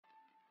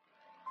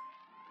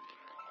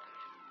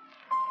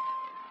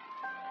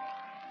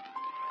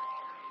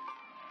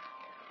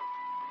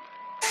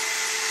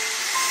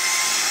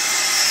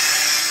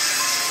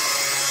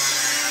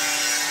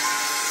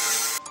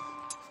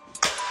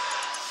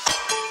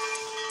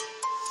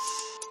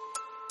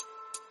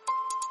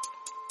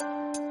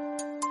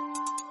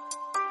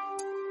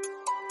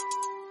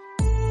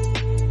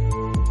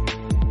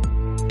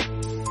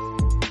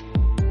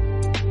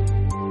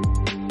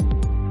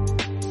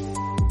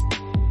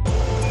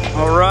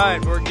All right,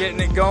 we're getting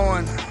it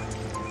going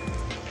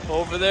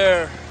over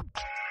there.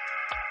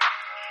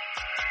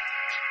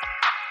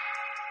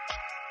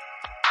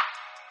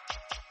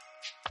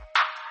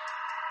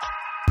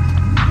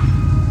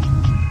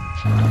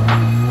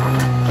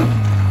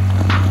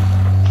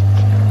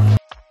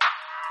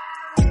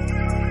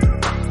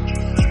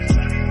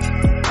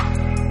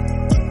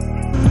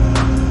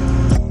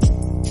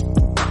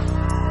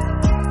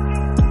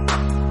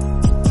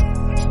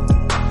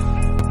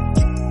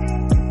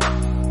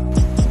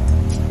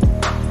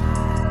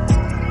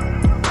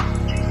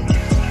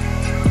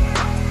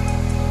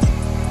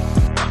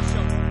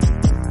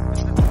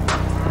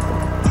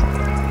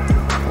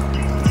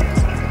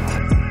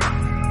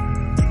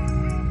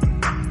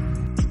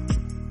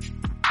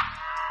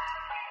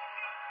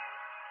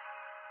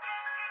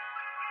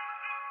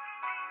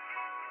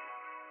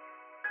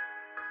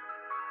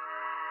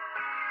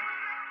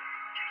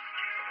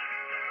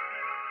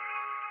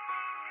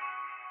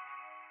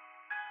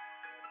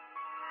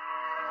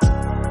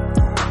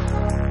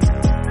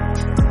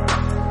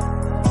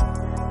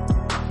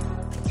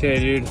 Okay,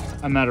 dude,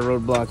 I'm at a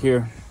roadblock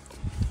here.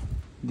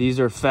 These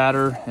are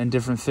fatter and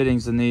different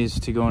fittings than these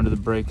to go into the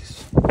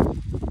brakes.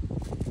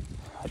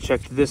 I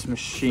checked this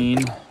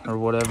machine or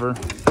whatever.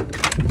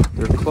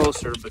 They're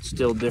closer, but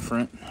still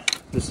different.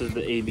 This is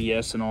the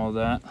ABS and all of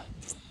that.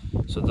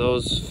 So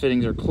those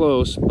fittings are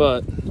close,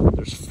 but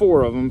there's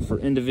 4 of them for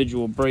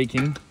individual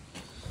braking.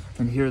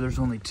 And here there's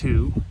only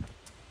 2.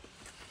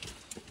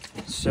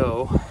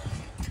 So,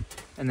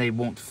 and they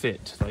won't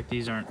fit. Like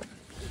these aren't,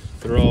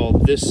 they're all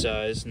this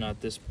size,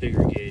 not this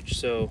bigger gauge.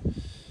 So,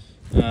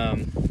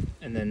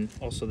 and then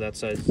also that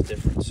size is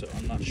different. So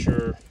I'm not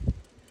sure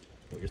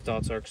what your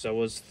thoughts are, because I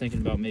was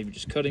thinking about maybe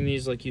just cutting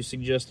these like you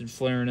suggested,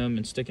 flaring them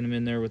and sticking them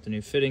in there with the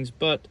new fittings,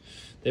 but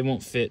they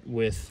won't fit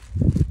with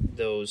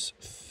those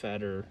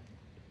fatter,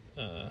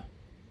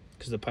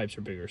 because the pipes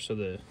are bigger, so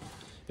it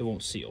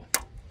won't seal.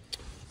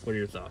 What are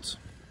your thoughts?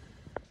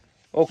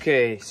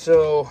 Okay,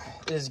 so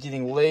it is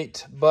getting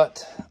late,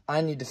 but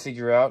I need to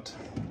figure out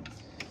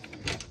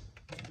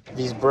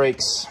these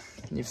brakes.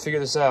 I need to figure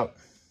this out.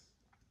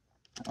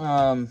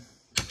 Let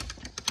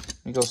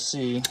me go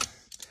see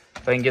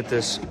if I can get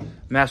this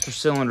master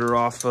cylinder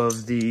off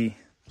of the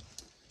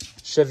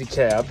Chevy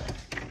cab.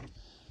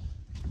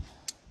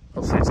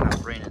 Hopefully it's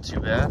not raining too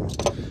bad.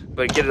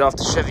 But get it off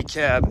the Chevy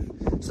cab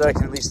so that I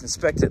can at least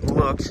inspect it and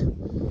look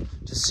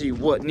to see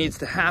what needs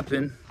to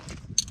happen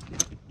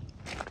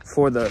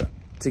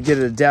to get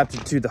it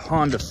adapted to the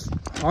Honda.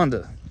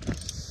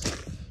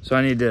 So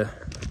I need to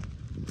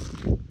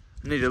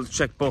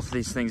check both of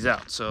these things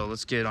out. So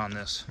let's get on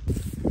this.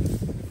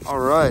 All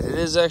right, it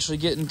is actually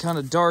getting kind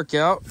of dark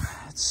out.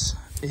 It's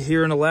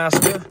here in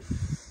Alaska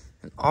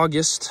in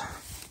August.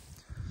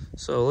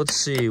 So let's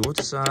see, what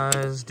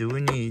size do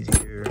we need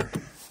here?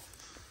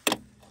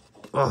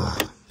 Oh,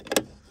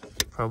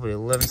 probably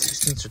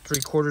 11/16 or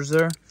 3/4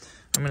 there.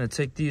 I'm gonna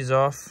take these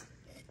off.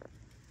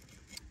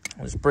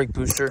 This brake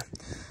booster.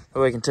 That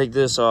way I can take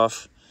this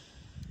off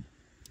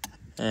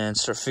and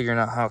start figuring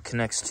out how it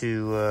connects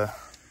to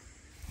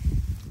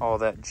all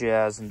that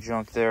jazz and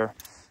junk there.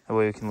 That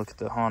way we can look at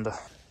the Honda.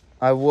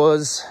 I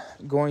was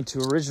going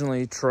to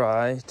originally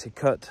try to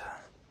cut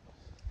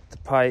the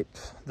pipe,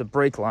 the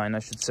brake line I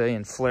should say,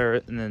 and flare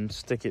it and then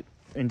stick it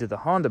into the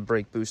Honda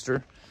brake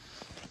booster.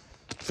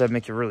 That'd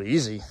make it really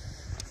easy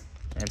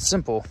and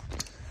simple.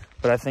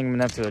 But I think I'm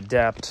gonna have to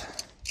adapt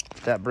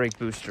that brake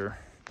booster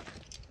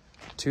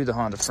to the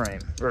Honda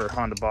frame, or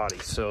Honda body.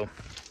 So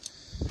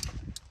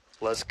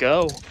let's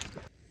go.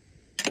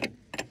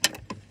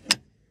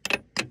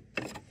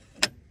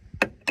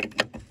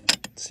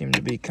 Seemed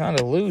to be kind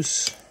of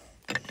loose.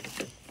 A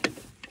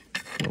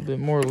little bit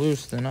more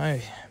loose than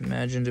I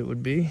imagined it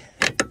would be.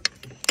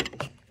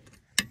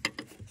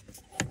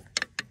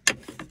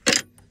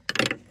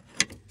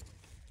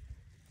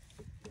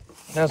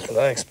 That's what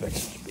I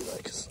expected it to be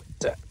like. It's like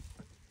that.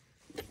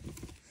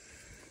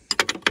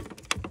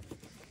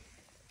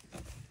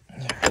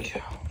 There we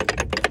go.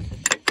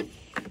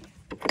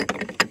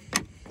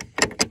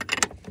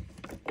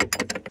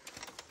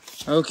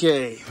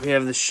 Okay, we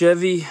have the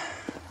Chevy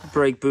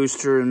brake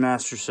booster and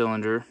master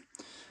cylinder,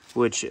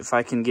 which if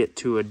I can get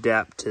to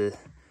adapt to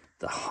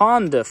the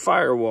Honda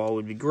firewall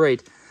would be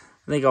great.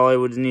 I think all I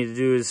would need to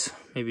do is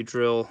maybe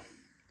drill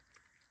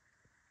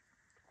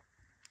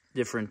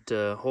different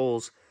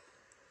holes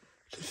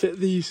to fit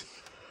these.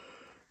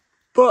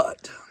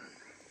 But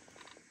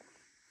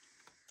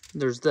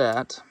there's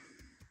that.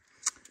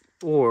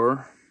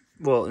 Or,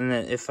 well, and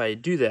then if I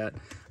do that,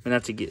 I'm gonna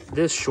have to get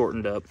this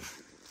shortened up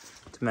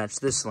to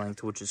match this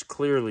length, which is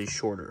clearly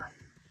shorter.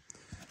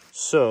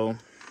 So,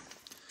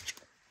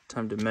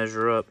 time to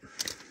measure up.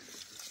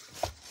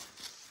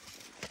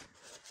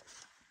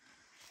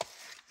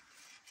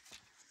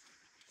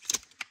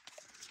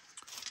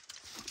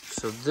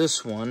 So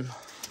this one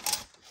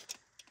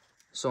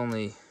is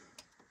only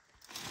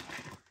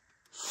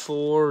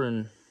 4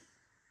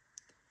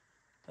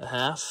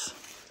 1/2.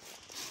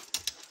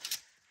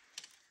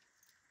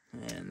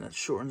 And that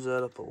shortens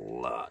that up a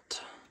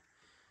lot.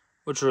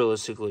 which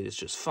realistically is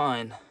just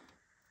fine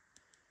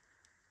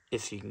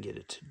if you can get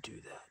it to do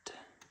that.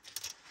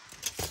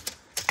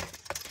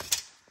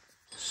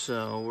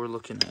 So we're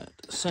looking at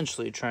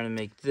essentially trying to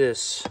make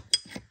this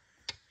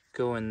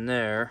go in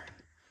there.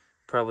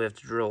 Probably have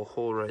to drill a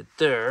hole right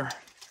there.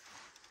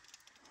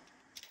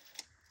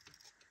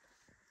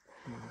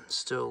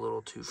 Still a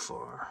little too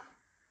far.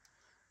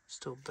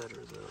 Still better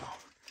though.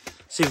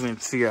 See if we can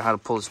figure out how to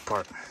pull this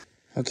apart.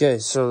 Okay,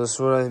 so that's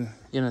what I'm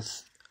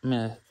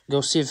gonna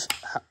go see if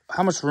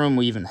how much room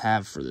we even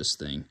have for this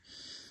thing.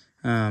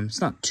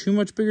 It's not too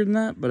much bigger than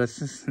that, but I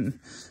think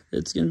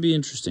it's gonna be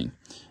interesting.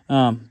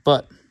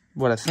 But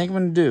what I think I'm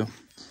gonna do,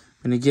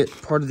 I'm gonna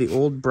get part of the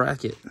old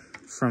bracket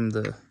from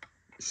the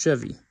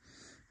Chevy,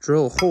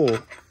 drill a hole,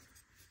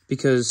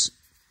 because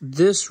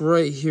this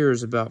right here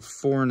is about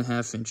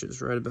 4.5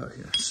 inches, right about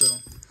here. So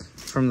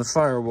from the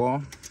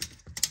firewall,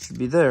 should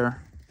be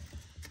there,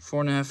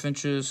 4.5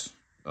 inches.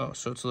 Oh,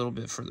 so it's a little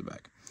bit further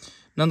back.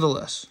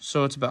 Nonetheless,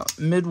 so it's about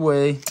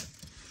midway,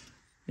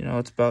 you know,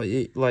 it's about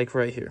like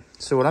right here.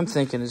 So what I'm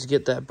thinking is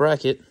get that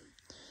bracket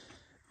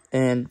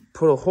and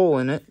put a hole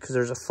in it, because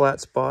there's a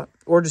flat spot,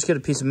 or just get a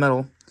piece of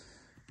metal,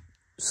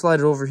 slide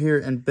it over here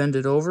and bend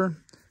it over.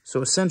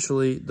 So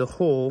essentially the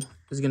hole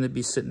is going to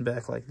be sitting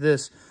back like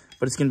this,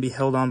 but it's going to be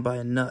held on by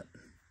a nut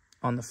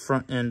on the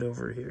front end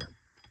over here.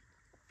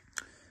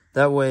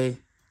 That way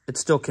it's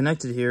still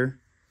connected here,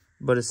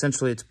 but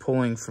essentially it's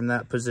pulling from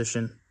that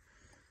position.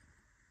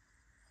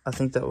 I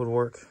think that would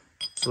work.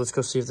 So let's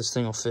go see if this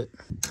thing will fit.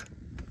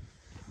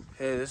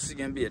 Okay, this is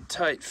going to be a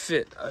tight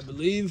fit, I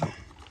believe.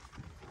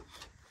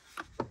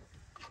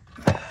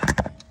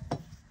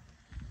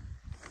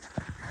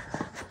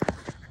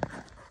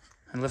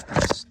 And lift my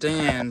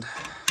stand.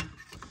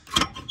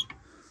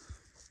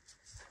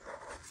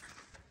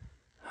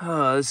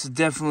 This is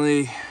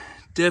definitely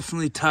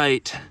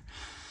tight.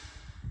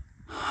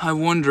 I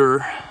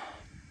wonder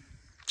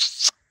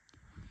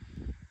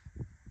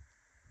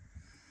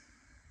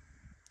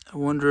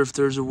if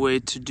there's a way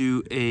to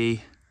do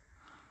a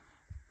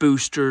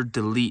booster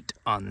delete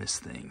on this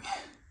thing,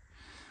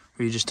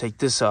 where you just take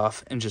this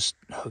off and just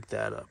hook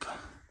that up,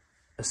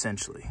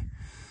 essentially.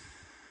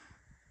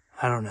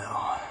 I don't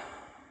know.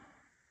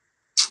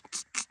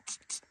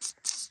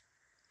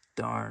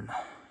 Darn.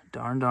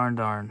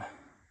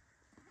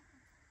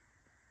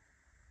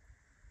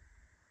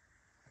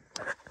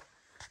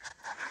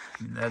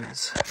 That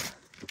is,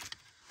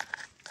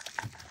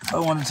 I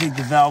want to take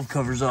the valve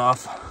covers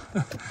off.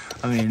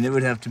 I mean, it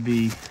would have to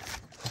be,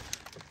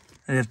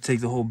 I'd have to take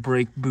the whole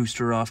brake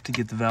booster off to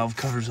get the valve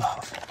covers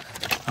off.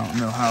 I don't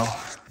know how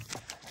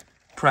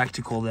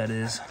practical that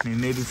is. I mean,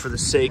 maybe for the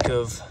sake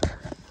of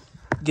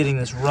getting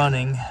this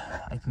running,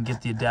 I can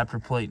get the adapter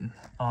plate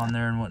on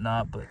there and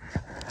whatnot, but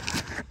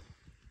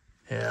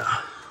yeah,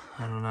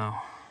 I don't know.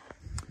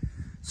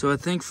 So I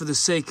think for the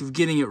sake of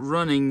getting it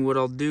running, what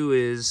I'll do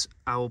is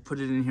I will put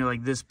it in here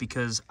like this,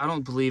 because I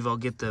don't believe I'll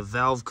get the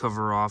valve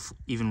cover off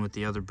even with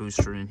the other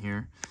booster in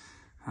here.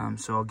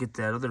 So I'll get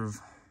that other,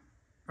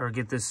 or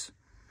get this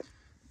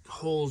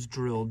holes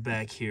drilled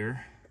back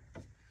here,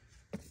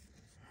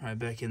 right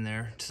back in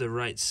there to the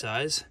right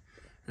size,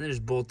 and then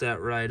just bolt that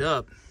right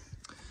up.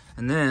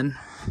 And then,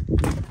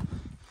 I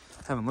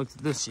haven't looked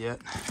at this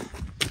yet,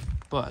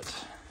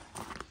 but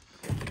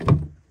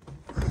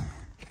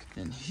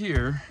in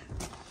here,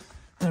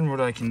 then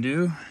what I can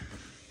do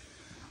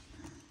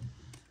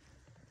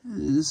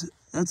is,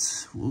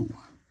 that's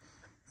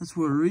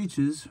where it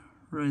reaches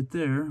right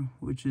there,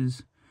 which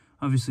is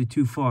obviously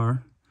too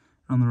far,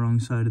 on the wrong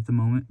side at the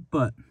moment,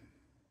 but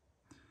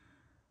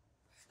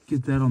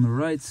get that on the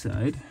right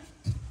side.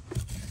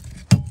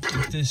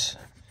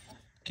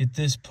 Get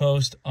this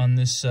post on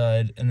this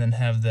side, and then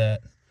have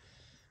that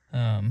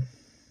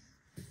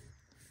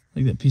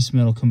like that piece of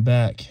metal come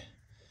back,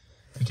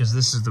 because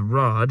this is the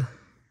rod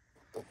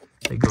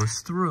that goes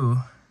through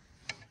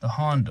the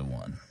Honda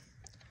one.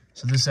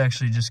 So this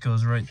actually just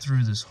goes right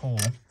through this hole.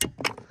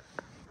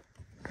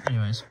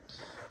 Anyways,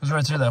 goes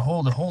right through that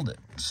hole to hold it.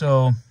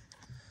 So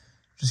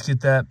just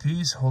get that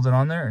piece, hold it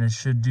on there, and it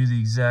should do the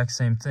exact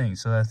same thing.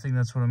 So I think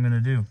that's what I'm gonna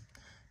do.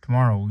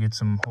 Tomorrow we'll get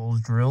some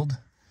holes drilled,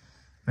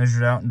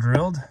 measured out and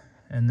drilled,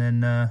 and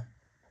then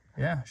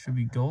yeah, should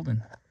be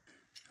golden.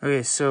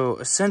 Okay, so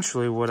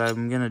essentially what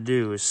I'm gonna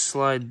do is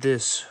slide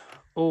this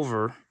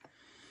over.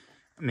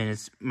 I mean,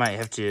 it might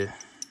have to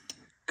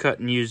cut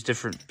and use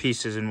different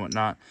pieces and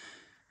whatnot,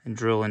 and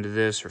drill into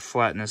this, or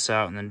flatten this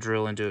out and then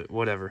drill into it,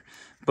 whatever.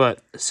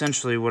 But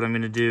essentially what I'm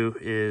gonna do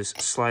is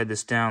slide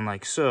this down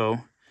like so,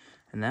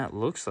 and that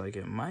looks like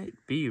it might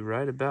be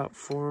right about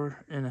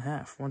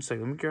 4.5. One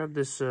second, let me grab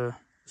this,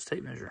 this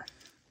tape measure.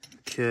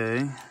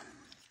 Okay.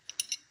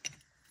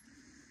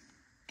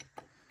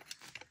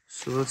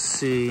 So let's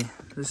see,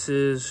 this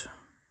is,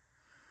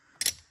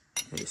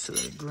 okay, so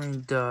that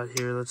green dot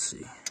here, let's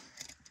see.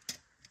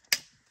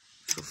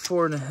 So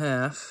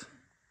 4.5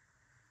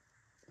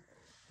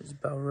 is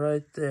about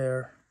right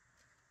there.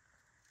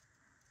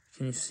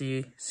 Can you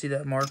see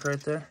that mark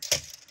right there?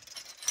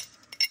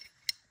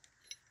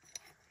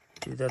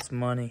 Dude, that's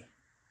money.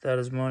 That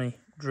is money.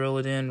 drill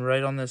it in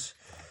right on this,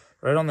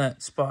 right on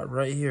that spot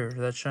right here,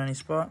 that shiny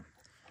spot.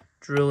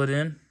 Drill it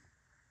in,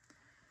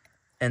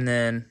 and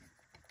then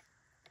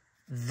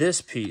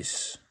this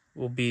piece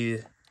will be,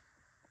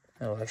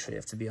 it'll actually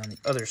have to be on the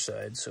other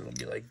side, so it'll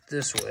be like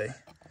this way.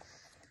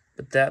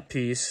 But that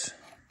piece,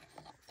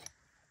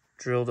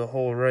 drilled a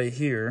hole right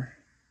here,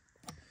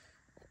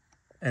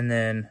 and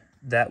then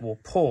that will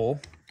pull,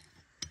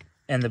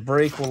 and the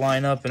brake will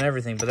line up and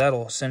everything, but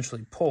that'll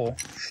essentially pull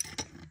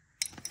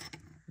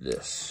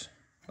this,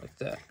 like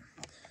that.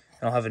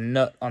 And I'll have a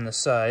nut on the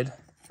side,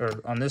 or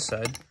on this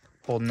side,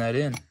 holding that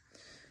in.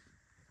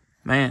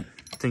 Man,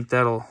 I think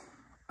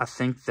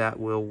that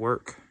will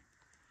work.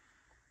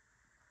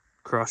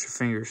 Cross your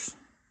fingers.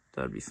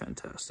 That'd be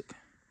fantastic.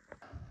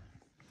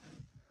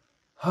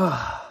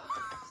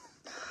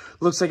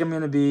 Looks like I'm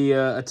going to be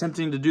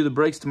attempting to do the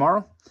brakes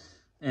tomorrow.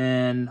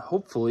 And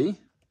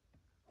hopefully,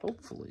 we'll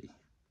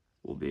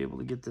be able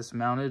to get this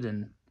mounted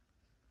and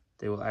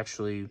they will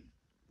actually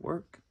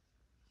work.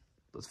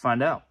 Let's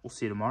find out. We'll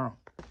see you tomorrow.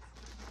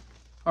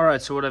 All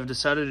right, so what I've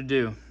decided to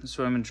do, this is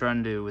what I'm going to try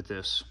and do with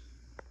this.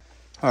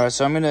 All right,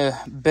 so I'm going to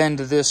bend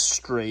this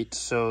straight.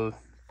 So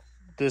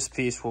this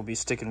piece will be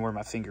sticking where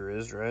my finger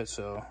is, right?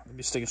 So it'll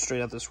be sticking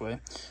straight out this way,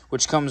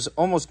 which comes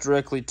almost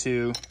directly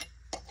to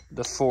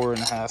the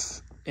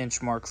 4.5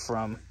 inch mark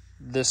from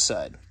this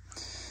side.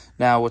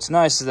 Now, what's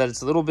nice is that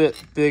it's a little bit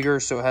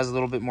bigger, so it has a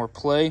little bit more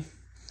play.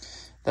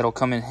 That'll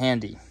come in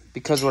handy.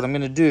 Because what I'm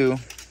going to do,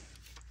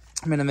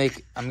 I'm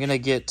going to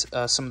get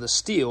some of the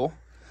steel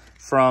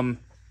from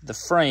the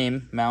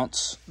frame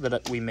mounts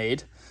that we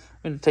made.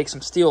 I'm going to take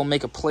some steel and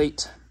make a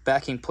plate,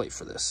 backing plate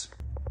for this.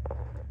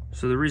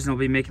 So the reason I'll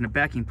be making a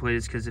backing plate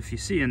is because if you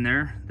see in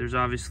there, there's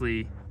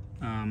obviously,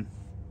 what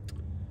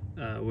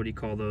do you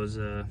call those,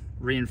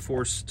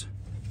 reinforced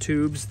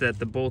tubes that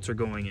the bolts are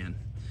going in.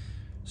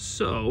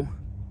 So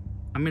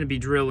I'm going to be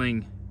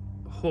drilling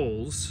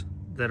holes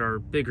that are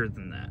bigger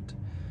than that.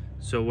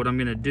 So what I'm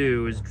going to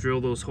do is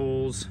drill those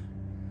holes,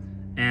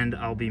 and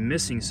I'll be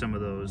missing some of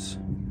those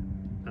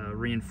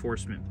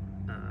reinforcement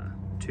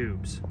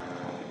tubes.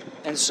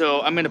 And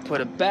so I'm going to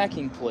put a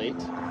backing plate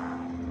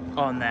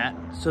on that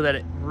so that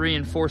it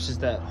reinforces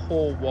that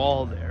whole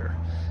wall there.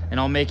 And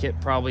I'll make it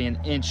probably an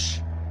inch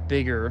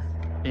bigger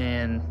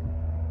in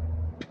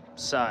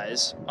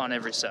size on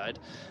every side.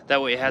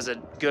 That way it has a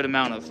good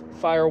amount of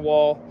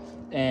firewall,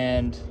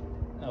 and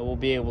we'll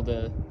be able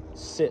to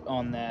sit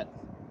on that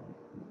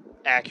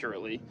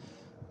accurately,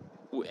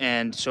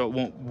 and so it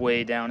won't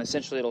weigh down.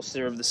 Essentially, it'll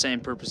serve the same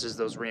purpose as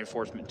those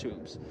reinforcement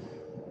tubes.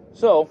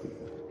 So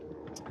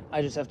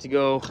I just have to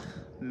go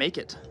make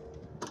it.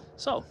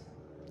 So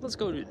let's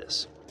go do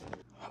this.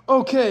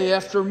 Okay,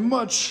 after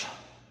much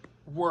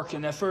work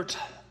and effort,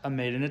 I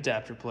made an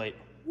adapter plate.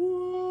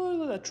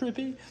 Whoa, that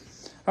trippy.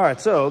 All right,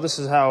 so this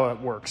is how it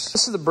works.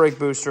 This is the brake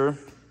booster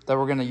that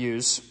we're gonna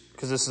use,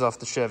 because this is off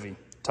the Chevy.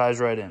 Ties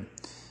right in.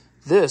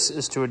 This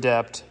is to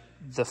adapt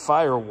the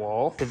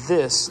firewall to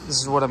this.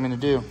 This is what I'm gonna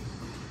do.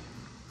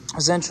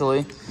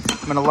 Essentially,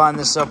 I'm gonna line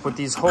this up with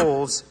these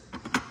holes,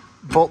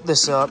 bolt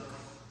this up,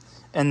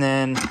 and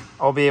then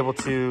I'll be able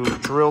to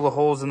drill the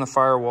holes in the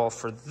firewall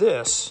for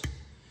this,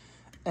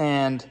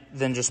 and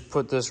then just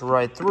put this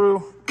right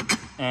through,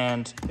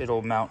 and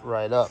it'll mount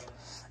right up.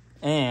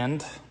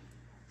 And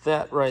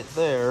that right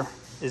there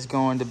is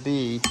going to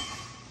be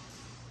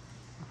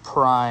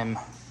prime,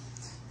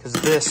 because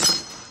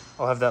this,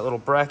 I'll have that little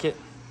bracket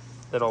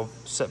that I'll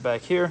set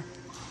back here,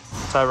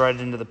 tie right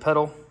into the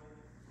pedal,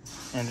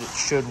 and it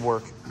should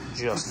work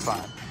just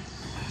fine.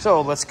 So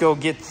let's go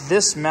get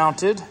this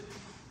mounted,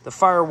 the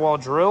firewall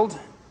drilled,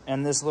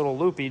 and this little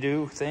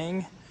loopy-doo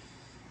thing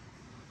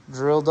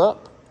drilled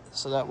up,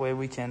 so that way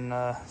we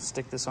can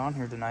stick this on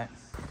here tonight.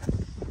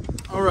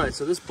 All right,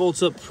 so this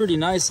bolts up pretty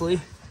nicely.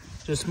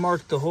 Just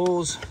marked the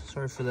holes.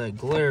 Sorry for that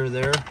glare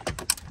there.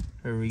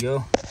 There we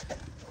go.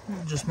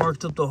 Just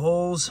marked up the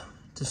holes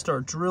to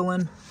start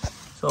drilling.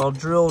 So I'll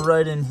drill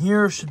right in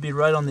here. Should be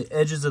right on the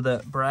edges of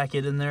that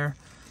bracket in there.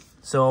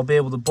 So I'll be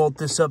able to bolt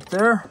this up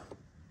there.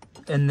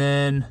 And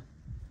then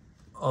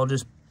I'll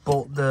just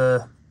bolt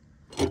the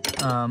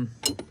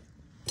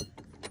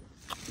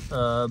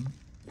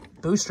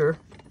booster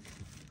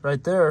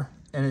right there,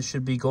 and it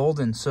should be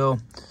golden. So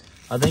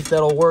I think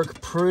that'll work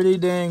pretty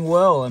dang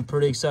well. I'm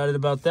pretty excited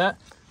about that.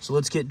 So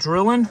let's get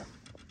drilling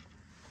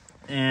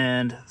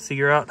and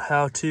figure out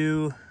how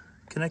to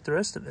connect the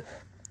rest of it.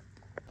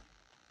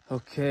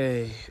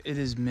 Okay, it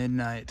is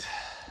midnight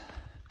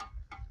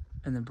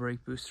and the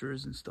brake booster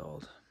is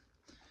installed.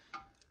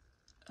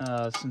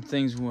 Some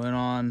things went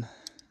on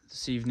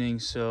this evening,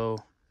 so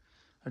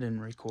I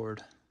didn't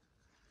record.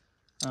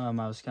 I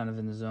was kind of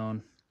in the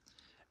zone,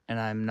 and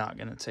I'm not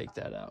gonna take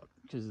that out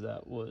because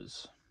that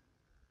was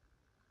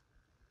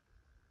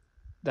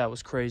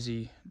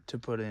crazy to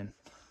put in.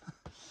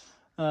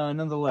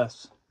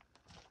 Nonetheless,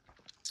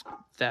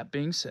 that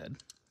being said,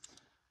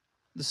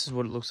 this is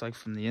what it looks like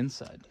from the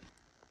inside.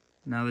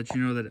 Now that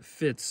you know that it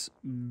fits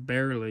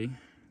barely,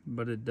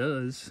 but it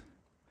does,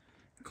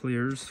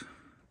 clears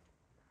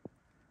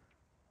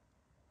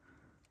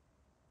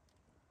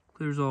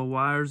There's all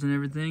wires and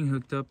everything,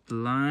 hooked up the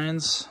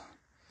lines.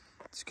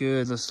 It's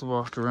good. Let's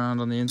walk around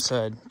on the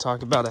inside.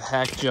 Talk about a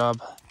hack job.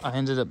 I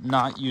ended up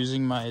not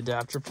using my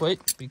adapter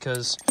plate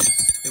because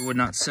it would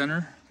not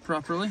center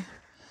properly.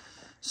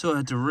 So I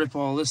had to rip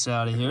all this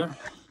out of here.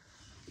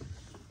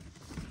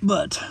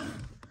 But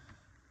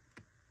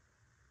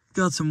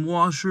got some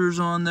washers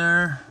on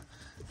there.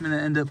 I'm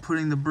gonna end up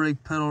putting the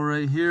brake pedal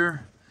right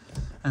here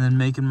and then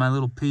making my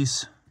little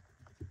piece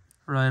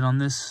right on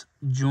this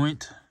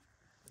joint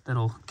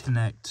that'll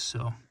connect.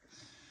 So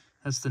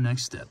that's the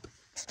next step.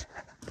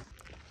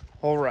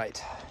 All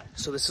right,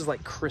 so this is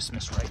like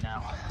Christmas right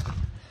now.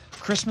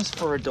 Christmas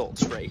for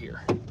adults right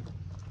here.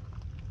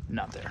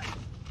 Not there,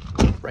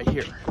 right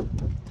here.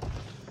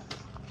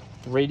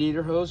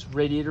 Radiator hose,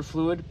 radiator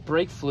fluid,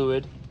 brake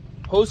fluid,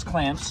 hose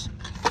clamps,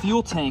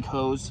 fuel tank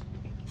hose,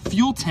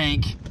 fuel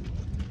tank,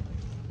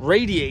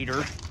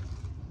 radiator,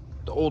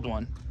 the old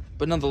one,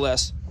 but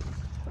nonetheless,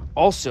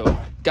 also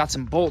got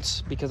some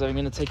bolts because I'm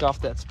gonna take off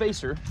that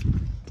spacer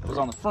that was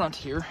on the front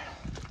here,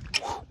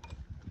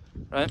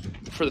 right,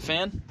 for the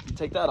fan.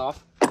 Take that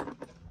off.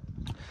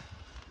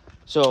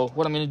 So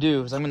what I'm gonna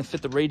do is I'm gonna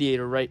fit the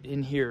radiator right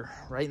in here,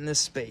 right in this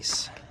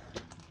space,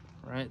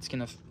 right? It's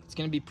gonna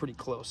be pretty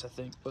close, I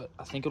think, but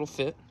I think it'll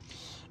fit.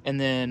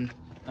 And then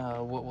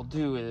what we'll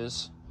do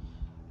is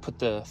put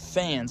the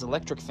fans,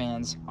 electric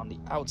fans, on the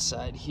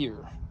outside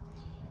here.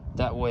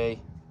 That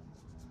way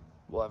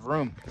we'll have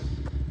room.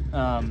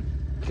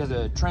 Because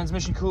the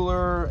transmission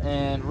cooler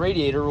and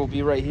radiator will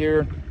be right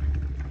here.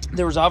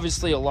 There was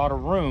obviously a lot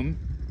of room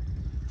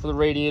for the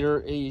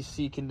radiator,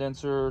 AC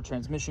condenser,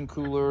 transmission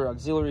cooler,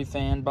 auxiliary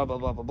fan, blah, blah,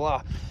 blah, blah,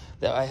 blah,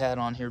 that I had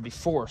on here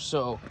before.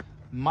 So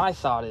my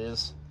thought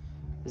is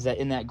that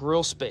in that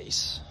grill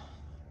space,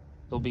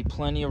 there'll be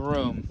plenty of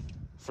room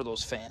for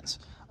those fans.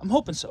 I'm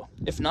hoping so.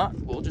 If not,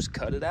 we'll just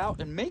cut it out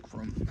and make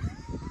room.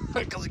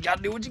 Because you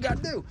gotta do what you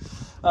gotta do.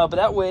 But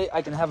that way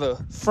I can have a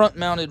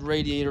front-mounted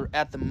radiator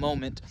at the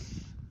moment.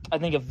 I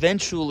think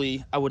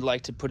eventually I would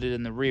like to put it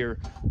in the rear,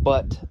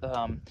 but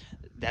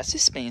that's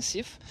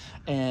expensive,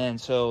 and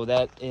so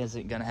that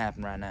isn't gonna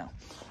happen right now.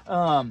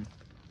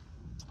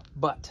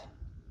 But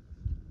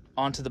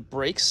onto the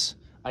brakes.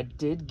 I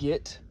did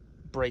get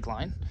brake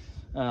line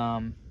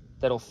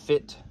that'll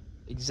fit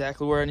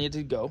exactly where I need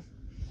to go,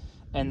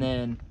 and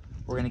then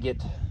we're gonna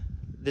get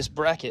this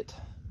bracket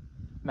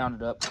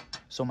mounted up,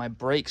 so my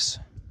brakes,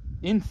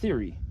 in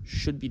theory,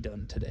 should be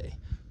done today.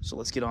 So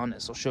let's get on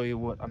this. I'll show you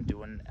what I'm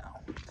doing now.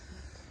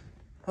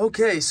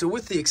 Okay, so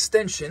with the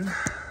extension,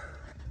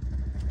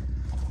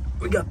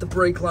 we got the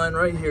brake line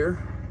right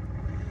here,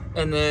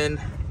 and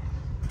then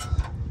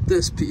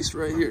this piece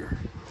right here.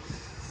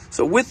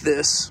 So with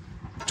this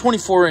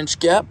 24-inch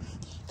gap,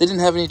 they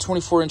didn't have any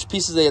 24-inch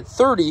pieces. They had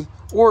 30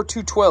 or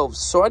 212s.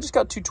 So I just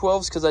got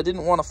 212s because I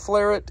didn't want to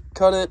flare it,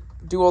 cut it,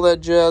 do all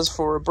that jazz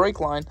for a brake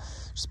line.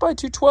 Just buy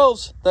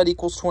 212s, that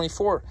equals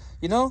 24.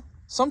 You know,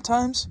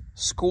 sometimes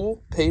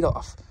school paid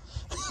off.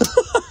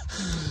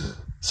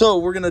 So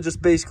we're gonna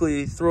just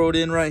basically throw it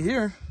in right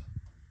here,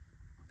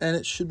 and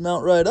it should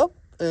mount right up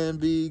and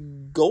be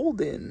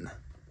golden.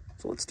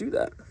 So let's do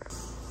that.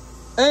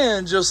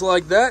 And just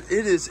like that,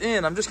 it is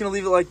in. I'm just gonna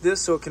leave it like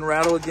this so it can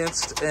rattle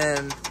against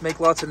and make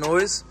lots of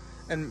noise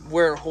and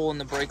wear a hole in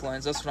the brake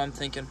lines. That's what I'm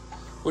thinking.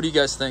 What do you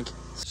guys think?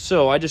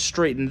 So I just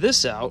straightened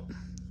this out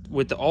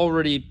with the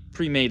already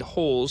pre-made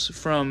holes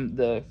from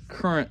the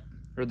current,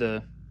 or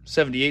the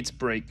 78's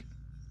brake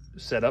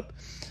setup.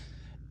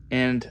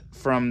 And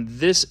from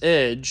this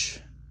edge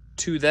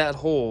to that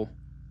hole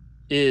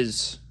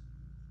is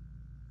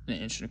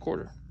 1.25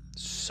 inches.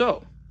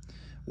 So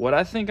what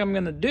I think I'm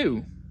gonna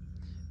do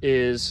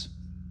is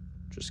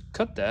just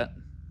cut that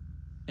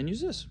and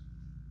use this.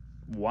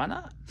 Why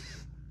not?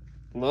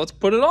 Let's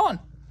put it on.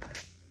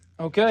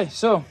 Okay,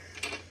 so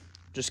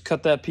just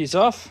cut that piece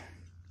off.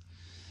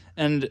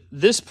 And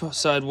this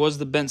side was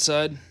the bent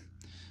side.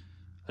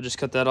 I just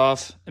cut that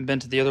off and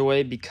bent it the other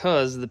way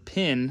because the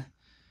pin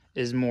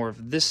is more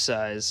of this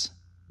size,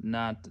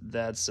 not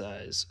that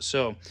size.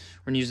 So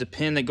we're gonna use a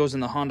pin that goes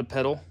in the Honda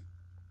pedal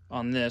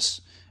on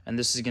this, and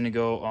this is gonna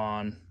go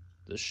on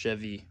the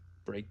Chevy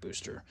brake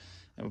booster.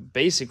 And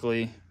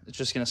basically, it's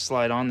just gonna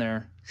slide on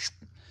there,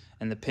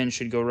 and the pin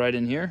should go right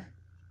in here.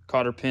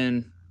 Cotter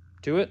pin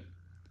to it.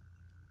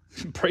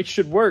 Brake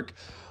should work.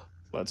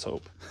 Let's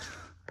hope.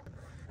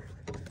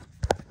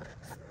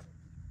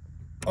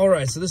 All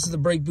right, so this is the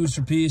brake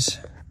booster piece,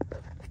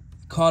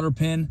 cotter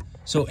pin.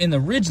 So in the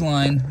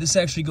Ridgeline, this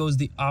actually goes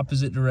the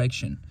opposite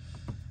direction.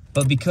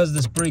 But because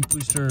this brake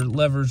booster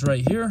lever's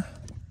right here,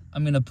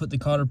 I'm gonna put the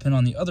cotter pin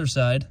on the other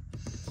side,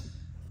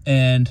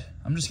 and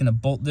I'm just gonna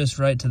bolt this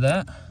right to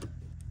that.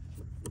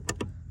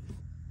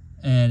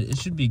 And it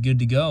should be good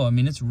to go. I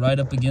mean, it's right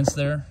up against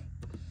there.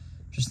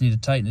 Just need to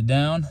tighten it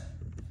down,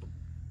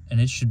 and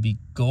it should be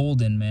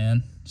golden,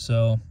 man.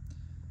 So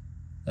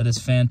that is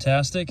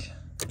fantastic.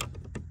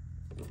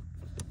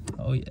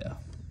 Oh yeah,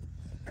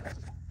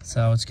 that's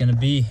how it's gonna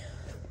be.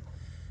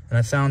 And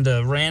I found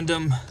a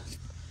random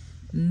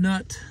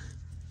nut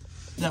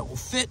that will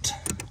fit.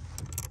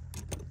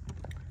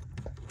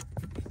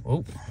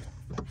 Oh.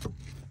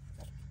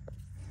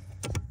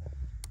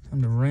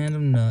 Found a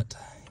random nut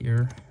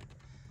here.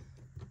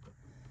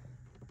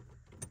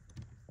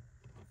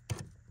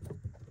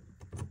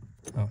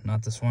 Oh,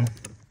 not this one.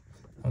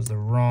 That was the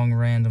wrong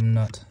random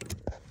nut.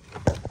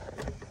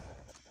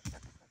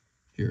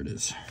 Here it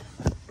is.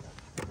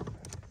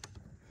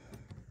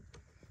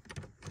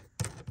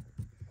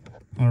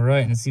 All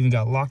right, and it's even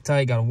got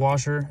Loctite, got a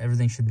washer.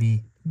 Everything should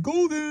be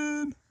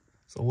golden.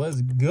 So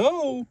let's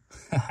go.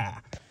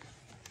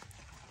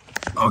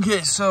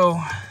 Okay, so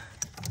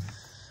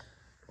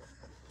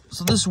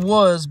this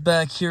was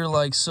back here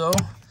like so.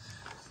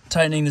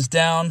 Tightening this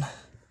down,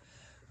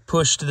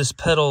 pushed this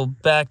pedal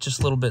back just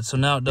a little bit so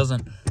now it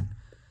doesn't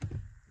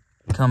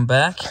come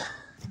back.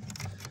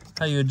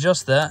 How you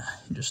adjust that,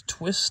 you just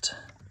twist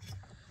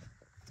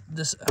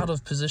this out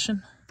of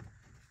position,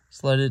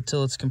 slide it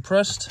till it's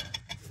compressed,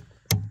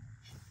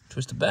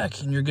 twist it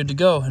back, and you're good to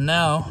go. And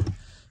now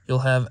you'll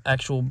have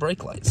actual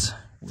brake lights,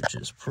 which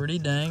is pretty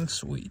dang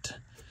sweet.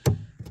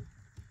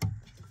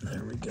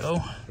 There we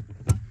go.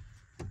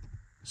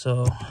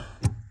 So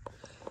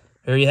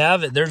there you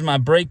have it. There's my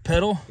brake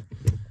pedal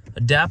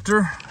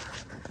adapter.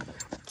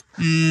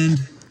 And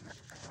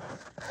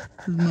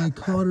here's my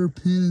cotter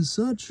pin and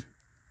such.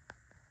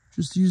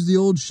 Just use the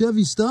old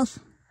Chevy stuff.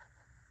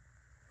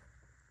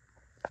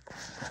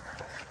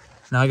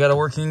 Now I got a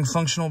working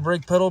functional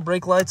brake pedal,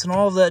 brake lights, and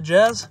all of that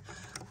jazz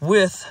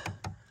with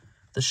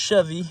the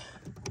Chevy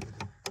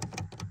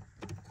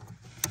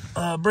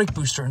brake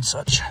booster and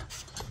such.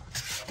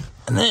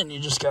 And then you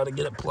just got to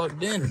get it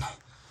plugged in.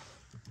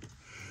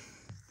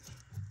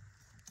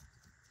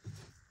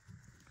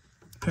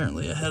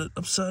 Apparently I had it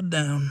upside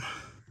down.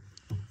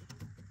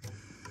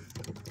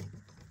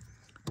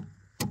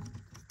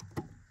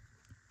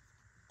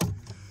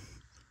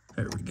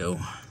 There we go.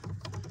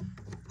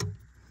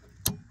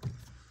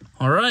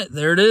 All right,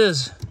 there it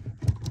is.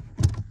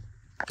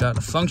 Got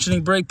a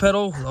functioning brake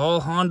pedal with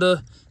all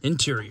Honda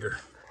interior.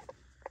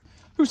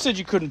 Who said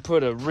you couldn't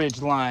put a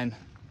Ridgeline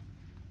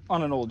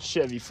on an old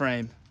Chevy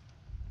frame?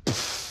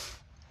 Pfft.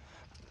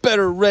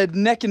 Better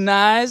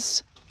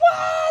redneckinize.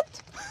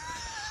 What?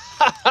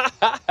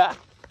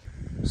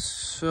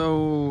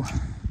 So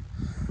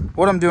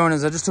what I'm doing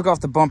is I just took off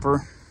the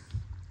bumper.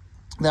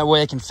 That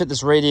way I can fit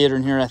this radiator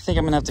in here. I think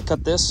I'm gonna have to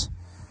cut this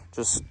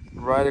just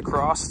right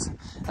across.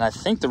 And I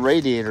think the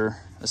radiator,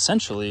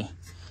 essentially,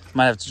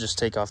 might have to just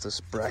take off this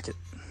bracket.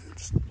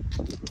 Just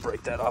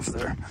break that off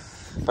there.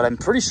 But I'm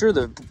pretty sure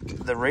the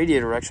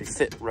radiator will actually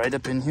fit right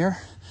up in here.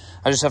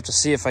 I just have to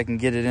see if I can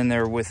get it in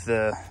there with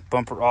the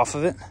bumper off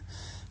of it.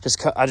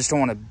 I just don't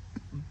want to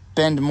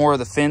bend more of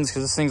the fins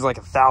because this thing's like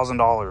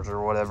 $1,000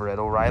 or whatever at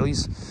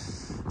O'Reilly's.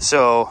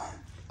 So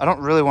I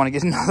don't really want to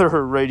get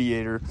another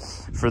radiator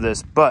for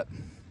this. But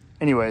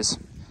anyways,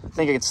 I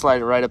think I can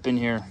slide it right up in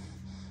here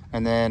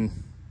and then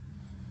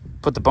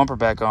put the bumper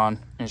back on,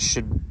 and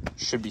it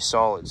should be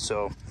solid.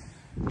 So,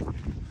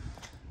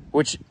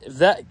 which if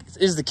that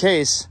is the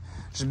case,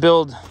 just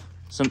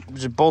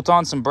bolt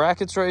on some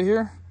brackets right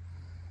here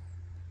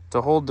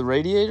to hold the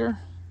radiator.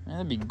 Man,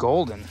 that'd be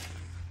golden.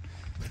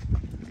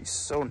 It'd be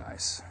so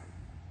nice.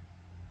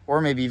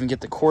 Or maybe even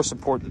get the core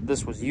support that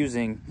this was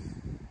using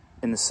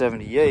in the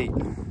 78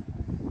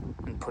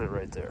 and put it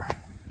right there.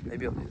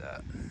 Maybe I'll do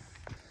that.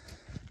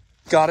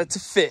 Got it to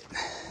fit.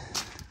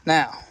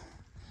 Now,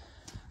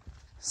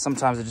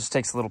 sometimes it just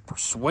takes a little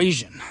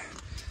persuasion.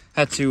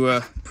 Had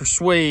to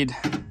persuade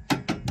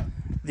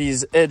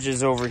these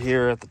edges over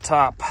here at the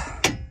top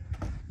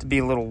to be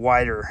a little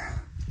wider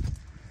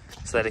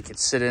so that it could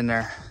sit in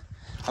there.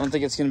 I don't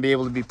think it's going to be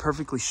able to be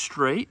perfectly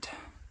straight.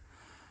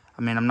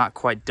 I mean, I'm not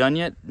quite done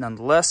yet.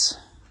 Nonetheless,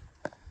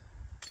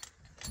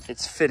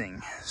 it's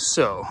fitting.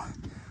 So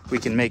we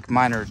can make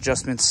minor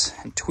adjustments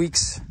and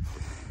tweaks.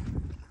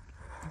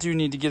 Do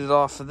need to get it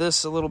off of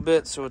this a little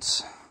bit so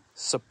it's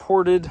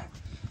supported.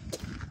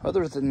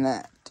 Other than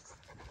that,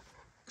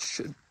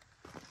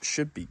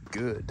 should be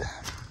good.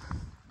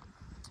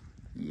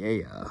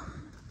 Yeah.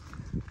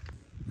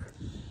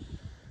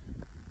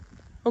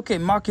 Okay,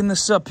 mocking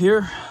this up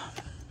here,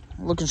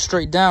 looking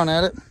straight down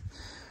at it.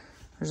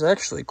 There's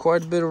actually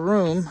quite a bit of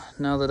room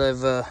now that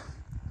I've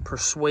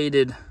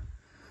persuaded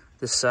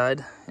this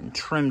side and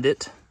trimmed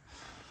it.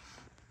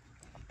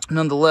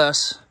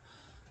 Nonetheless,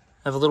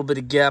 I have a little bit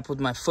of gap with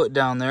my foot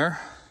down there.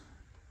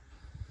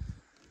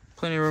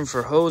 Plenty of room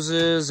for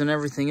hoses and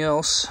everything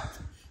else.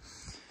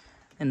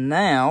 And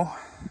now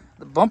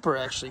the bumper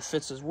actually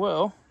fits as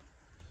well.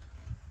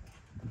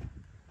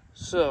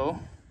 So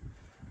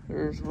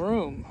there's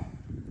room,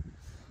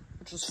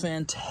 which is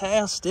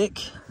fantastic.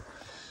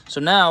 So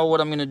now what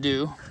I'm gonna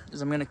do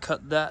is I'm gonna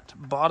cut that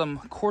bottom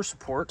core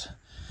support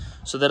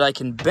so that I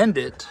can bend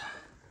it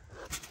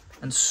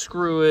and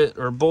screw it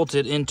or bolt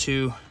it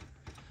into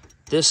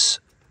this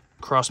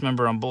cross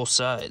member on both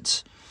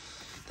sides.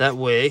 That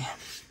way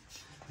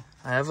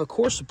I have a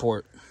core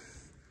support.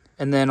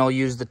 And then I'll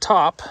use the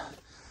top.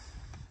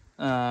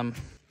 I'll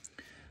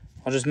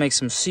just make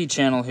some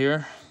C-channel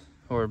here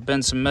or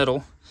bend some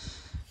metal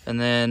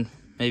and then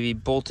maybe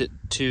bolt it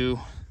to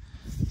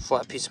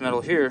flat piece of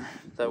metal here.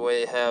 That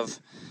way I have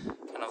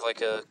kind of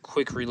like a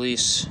quick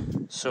release,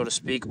 so to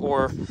speak,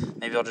 or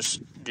maybe I'll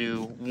just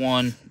do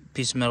one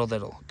piece of metal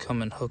that'll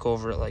come and hook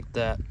over it like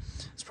that.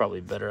 It's probably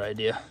a better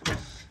idea.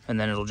 And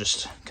then it'll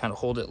just kind of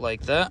hold it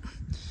like that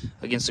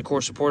against the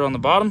core support on the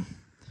bottom.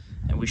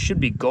 And we should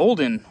be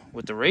golden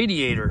with the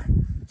radiator.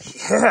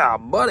 Yeah,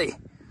 buddy.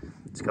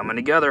 It's coming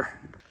together.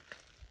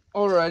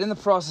 All right, in the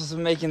process of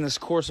making this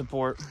core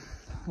support,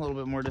 a little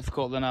bit more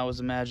difficult than I was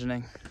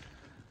imagining.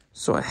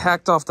 So I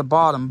hacked off the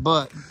bottom,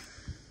 but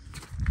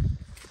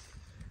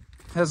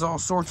it has all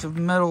sorts of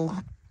metal,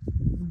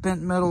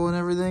 bent metal and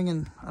everything,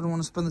 and I don't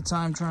want to spend the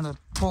time trying to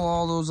pull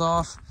all those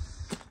off.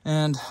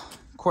 And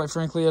quite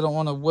frankly, I don't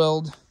want to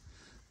weld.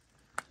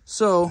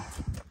 So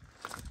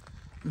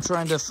I'm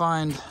trying to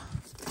find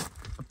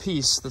a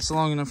piece that's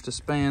long enough to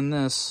span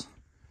this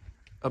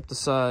up the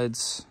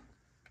sides.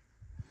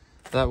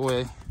 That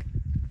way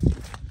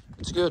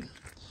it's good.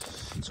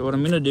 So what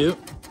I'm gonna do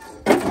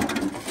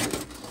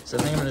is I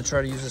think I'm gonna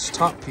try to use this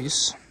top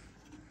piece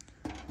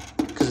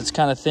because it's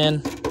kind of thin,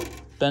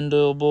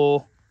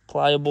 bendable,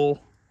 pliable,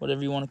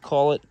 whatever you want to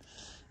call it.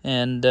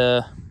 And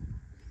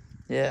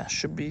yeah,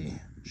 should be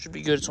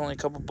good. It's only a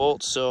couple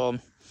bolts, so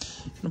I'm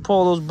gonna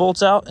pull those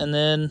bolts out and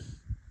then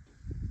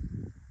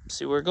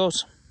see where it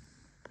goes.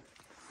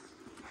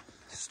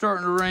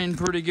 Starting to rain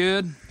pretty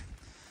good.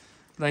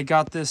 I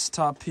got this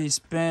top piece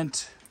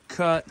bent,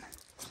 cut,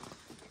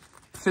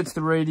 fits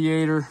the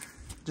radiator.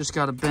 Just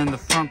got to bend the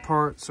front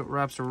part so it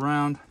wraps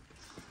around,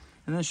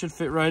 and this should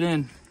fit right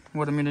in.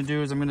 What I'm going to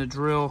do is I'm going to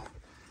drill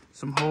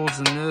some holes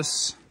in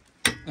this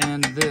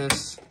and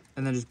this,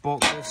 and then just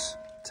bolt this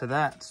to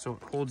that so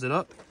it holds it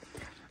up.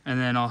 And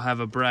then I'll have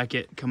a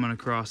bracket coming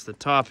across the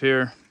top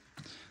here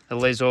that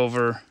lays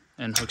over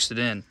and hooks it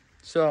in.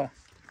 So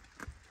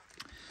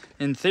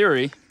in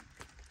theory,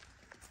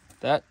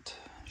 that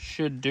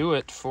should do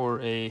it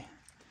for a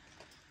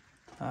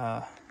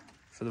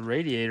for the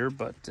radiator,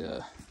 but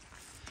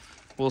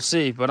we'll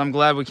see. But I'm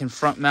glad we can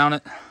front mount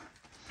it.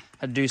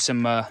 I'd do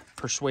some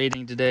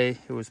persuading today.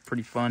 It was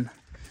pretty fun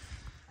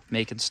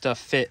making stuff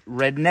fit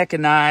redneck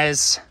and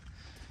eyes,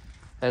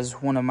 as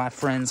one of my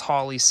friends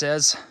Holly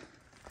says.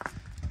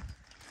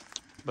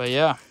 But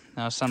yeah,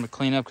 now it's time to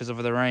clean up because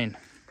of the rain.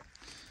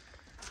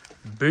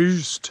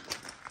 Beast.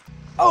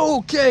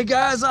 Okay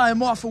guys, I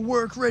am off of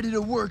work, ready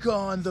to work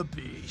on the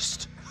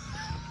beast.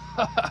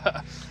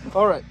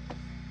 All right,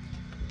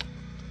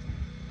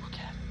 look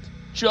at it.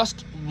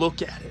 Just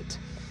look at it.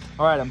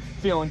 All right, I'm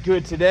feeling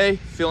good today,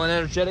 feeling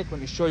energetic. Let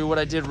me show you what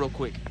I did real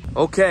quick.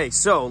 Okay,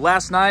 so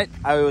last night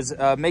I was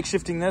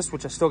makeshifting this,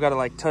 which I still got to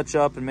like touch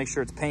up and make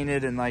sure it's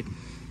painted and like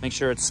make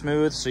sure it's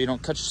smooth so you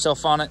don't cut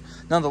yourself on it.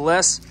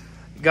 Nonetheless,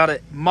 got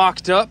it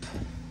mocked up,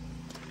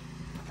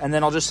 and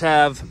then I'll just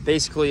have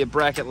basically a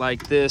bracket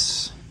like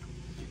this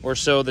or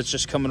so that's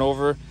just coming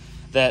over,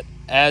 that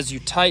as you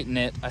tighten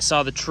it, I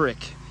saw the trick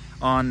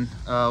on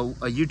a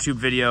YouTube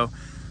video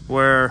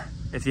where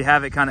if you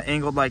have it kind of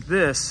angled like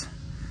this,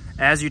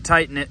 as you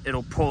tighten it,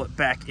 it'll pull it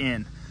back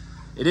in.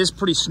 It is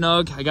pretty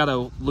snug. I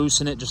gotta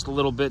loosen it just a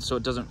little bit so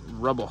it doesn't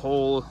rub a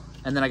hole,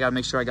 and then I gotta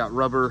make sure I got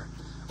rubber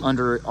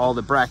under all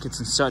the brackets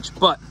and such.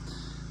 But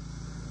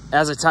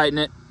as I tighten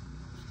it,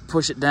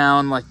 push it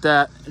down like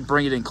that and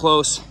bring it in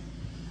close.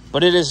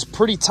 But it is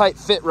pretty tight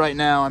fit right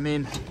now. I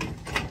mean,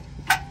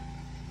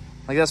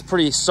 like that's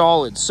pretty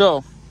solid.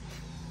 So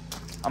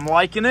I'm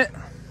liking it.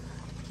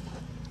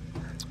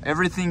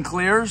 Everything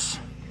clears,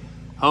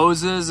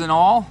 hoses and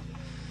all.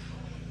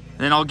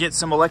 Then I'll get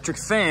some electric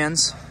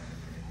fans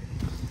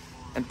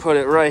and put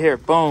it right here.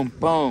 Boom,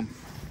 boom,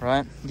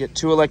 right? Get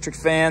 2 electric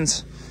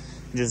fans,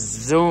 just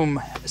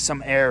zoom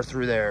some air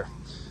through there.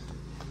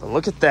 But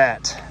look at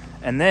that.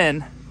 And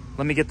then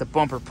let me get the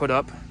bumper put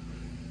up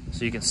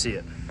so you can see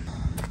it.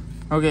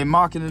 Okay,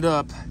 mocking it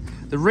up.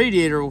 The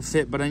radiator will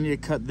fit, but I need to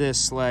cut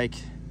this like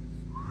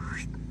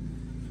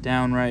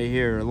down right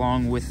here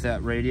along with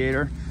that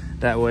radiator.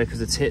 That way, because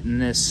it's hitting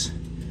this.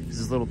 This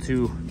is a little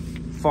too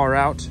far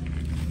out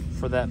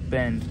for that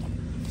bend.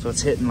 So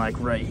it's hitting like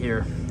right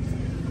here.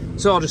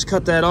 So I'll just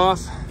cut that off,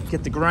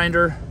 get the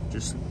grinder,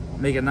 just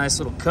make a nice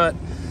little cut.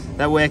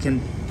 That way I can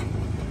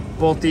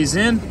bolt these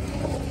in,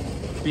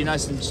 be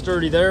nice and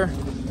sturdy there.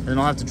 And then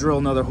I'll have to drill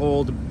another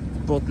hole to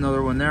bolt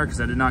another one there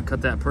because I did not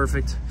cut that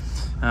perfect.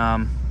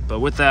 But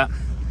with that,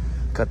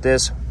 cut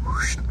this,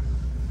 whoosh,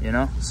 you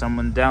know,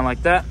 someone down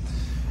like that.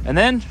 And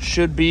then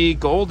should be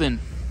golden.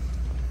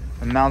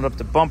 And mount up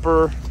the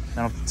bumper,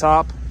 mount up the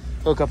top,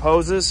 hook up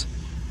hoses,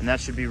 and that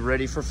should be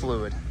ready for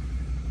fluid.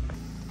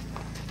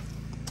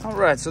 All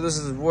right, so this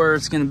is where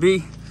it's gonna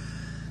be.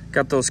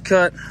 Got those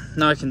cut.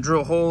 Now I can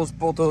drill holes,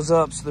 bolt those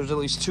up, so there's at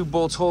least 2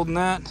 bolts holding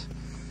that.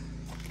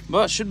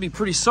 But should be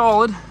pretty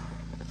solid.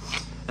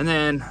 And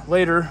then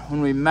later,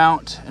 when we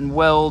mount and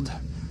weld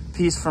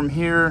piece from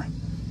here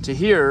to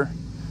here,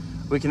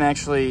 we can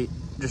actually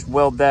just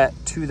weld that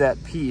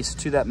piece,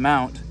 to that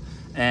mount,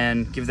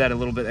 and give that a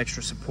little bit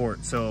extra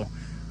support. So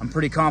I'm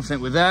pretty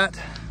confident with that.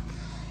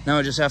 Now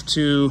I just have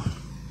to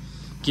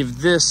give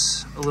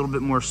this a little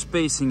bit more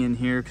spacing in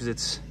here because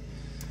it's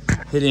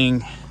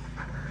hitting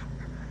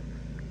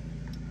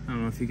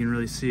don't know if you can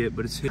really see it,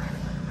 but it's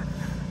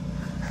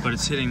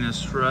hitting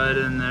this right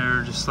in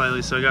there just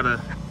slightly. So I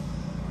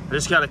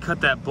just gotta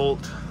cut that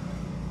bolt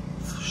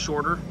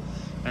shorter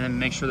and then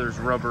make sure there's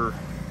rubber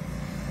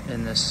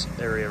in this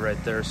area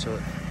right there so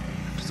it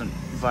doesn't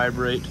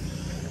vibrate.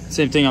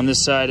 Same thing on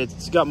this side.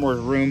 It's got more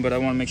room, but I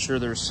want to make sure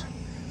there's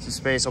some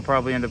space. I'll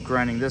probably end up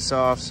grinding this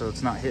off so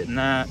it's not hitting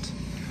that.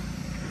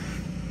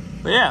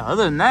 But yeah,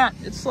 other than that,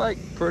 it's like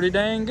pretty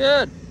dang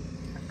good.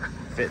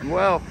 Fitting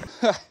well.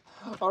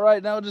 All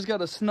right, now I just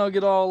gotta snug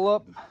it all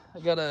up. I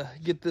gotta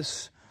get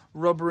this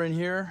rubber in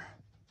here.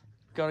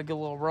 Gotta get a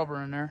little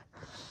rubber in there.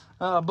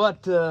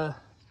 But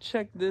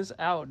check this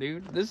out,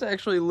 dude. This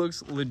actually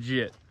looks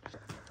legit.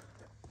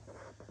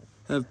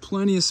 Have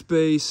plenty of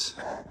space.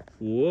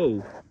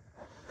 Whoa.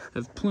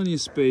 Have plenty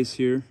of space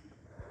here.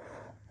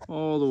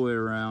 All the way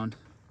around.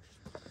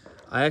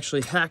 I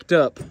actually hacked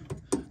up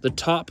the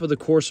top of the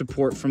core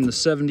support from the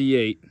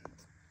 78.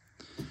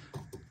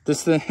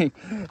 This thing,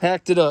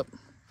 hacked it up.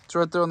 It's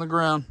right there on the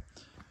ground.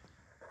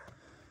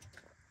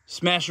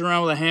 Smashed it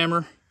around with a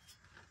hammer.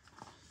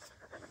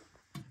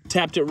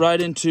 Tapped it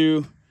right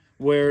into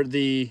where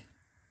the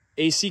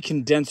AC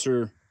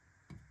condenser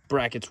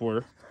brackets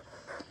were.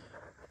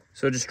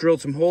 So I just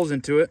drilled some holes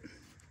into it.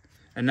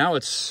 And now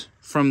it's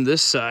from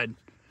this side,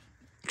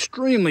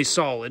 extremely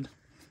solid.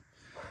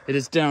 It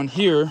is down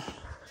here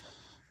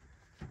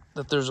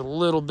that there's a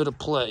little bit of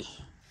play.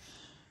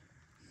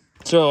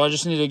 So I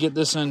just need to get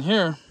this in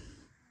here,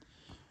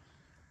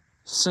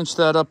 cinch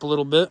that up a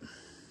little bit,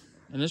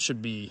 and it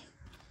should be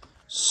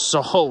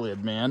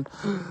solid, man.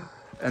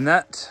 And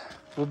that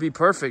will be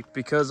perfect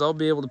because I'll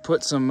be able to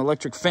put some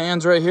electric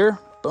fans right here.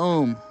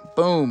 Boom,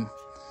 boom.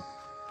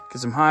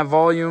 Get some high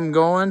volume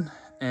going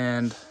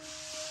and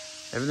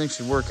everything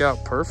should work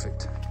out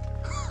perfect.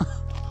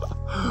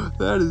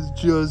 That is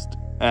just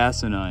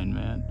asinine,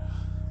 man.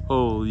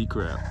 Holy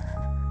crap.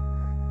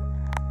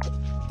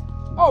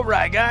 All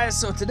right, guys,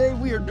 so today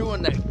we are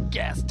doing the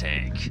gas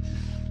tank.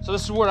 So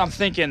this is what I'm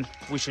thinking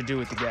we should do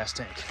with the gas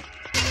tank.